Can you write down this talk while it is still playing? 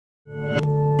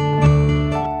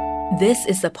This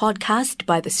is a podcast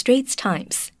by the Straits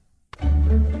Times.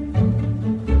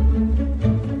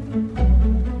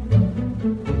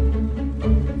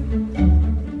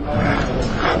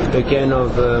 A kind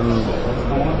of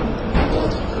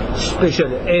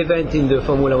special event in the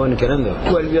Formula One calendar.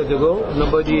 12 years ago,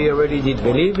 nobody really did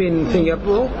believe in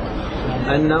Singapore,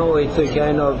 and now it's a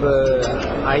kind of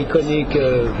iconic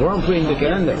Grand Prix in the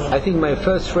calendar. I think my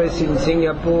first race in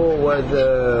Singapore was,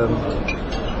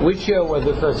 which year was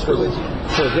the first race?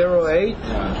 So 08,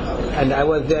 and I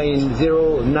was there in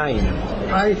 09.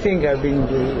 I think I've been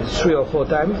 3 or 4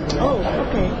 times. Oh,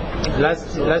 okay.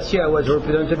 Last year I was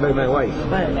represented by my wife.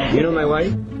 Right. You know my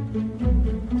wife?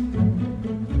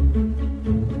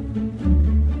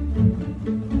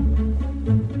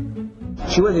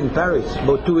 She was in Paris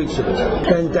about 2 weeks ago.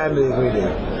 10 times every day.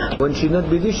 When she's not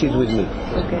busy, she's with me.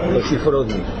 Okay. But she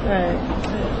follows me. Right.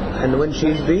 And when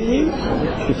she's busy,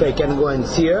 if I can go and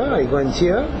see her, I go and see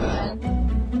her.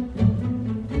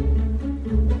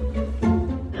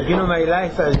 You know, my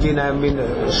life has been,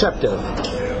 chapters.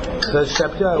 First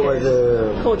chapter, I was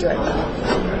co-driver.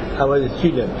 I was a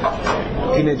student,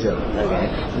 teenager. Okay.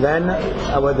 Then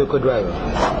I was a co-driver.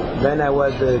 Then I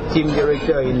was a team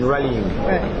director in rallying.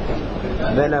 Right.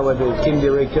 Then I was a team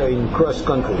director in cross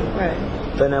country. Right.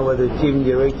 Then I was a team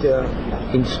director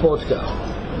in sports car.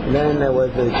 Then I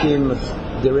was a team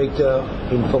director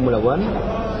in Formula One.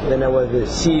 Then I was the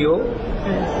CEO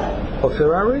of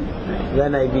Ferrari.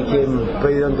 Then I became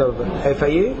president of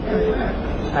FIA.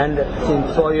 And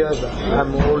since 4 years,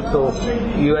 I'm also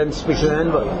UN Special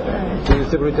Envoy to the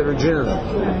Secretary General.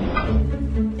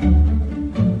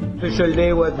 Special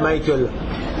day was Michael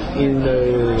in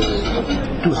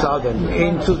 2000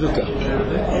 in Suzuka.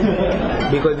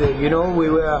 Because, we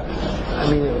were,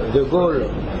 the goal,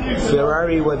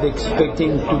 Ferrari was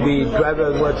expecting to be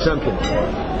driver world champion.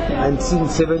 And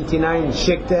since 79,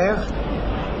 Scheckter,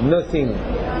 nothing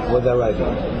was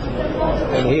arriving.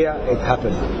 And here it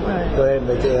happened. So I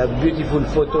have a beautiful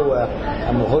photo where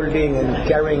I'm holding and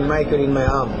carrying Michael in my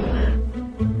arm.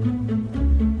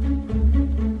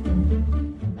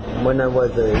 When I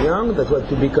was young, that was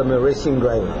to become a racing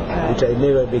driver, which I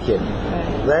never became.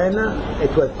 Then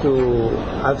it was to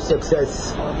have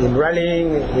success in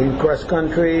rallying, in cross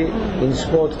country, in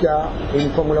sports car,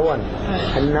 in Formula One.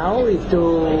 And now it's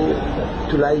to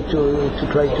try to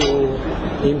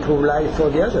improve life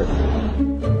for the others.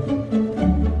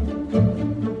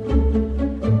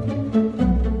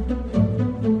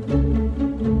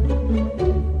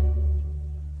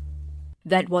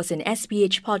 That was an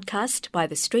SPH podcast by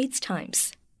the Straits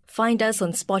Times. Find us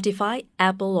on Spotify,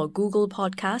 Apple or Google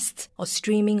Podcasts, or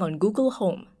streaming on Google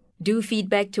Home. Do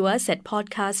feedback to us at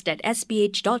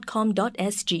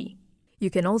podcast@sph.com.sg. You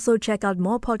can also check out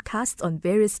more podcasts on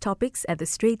various topics at the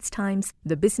Straits Times,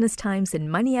 the Business Times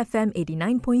and Money FM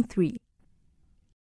 89.3.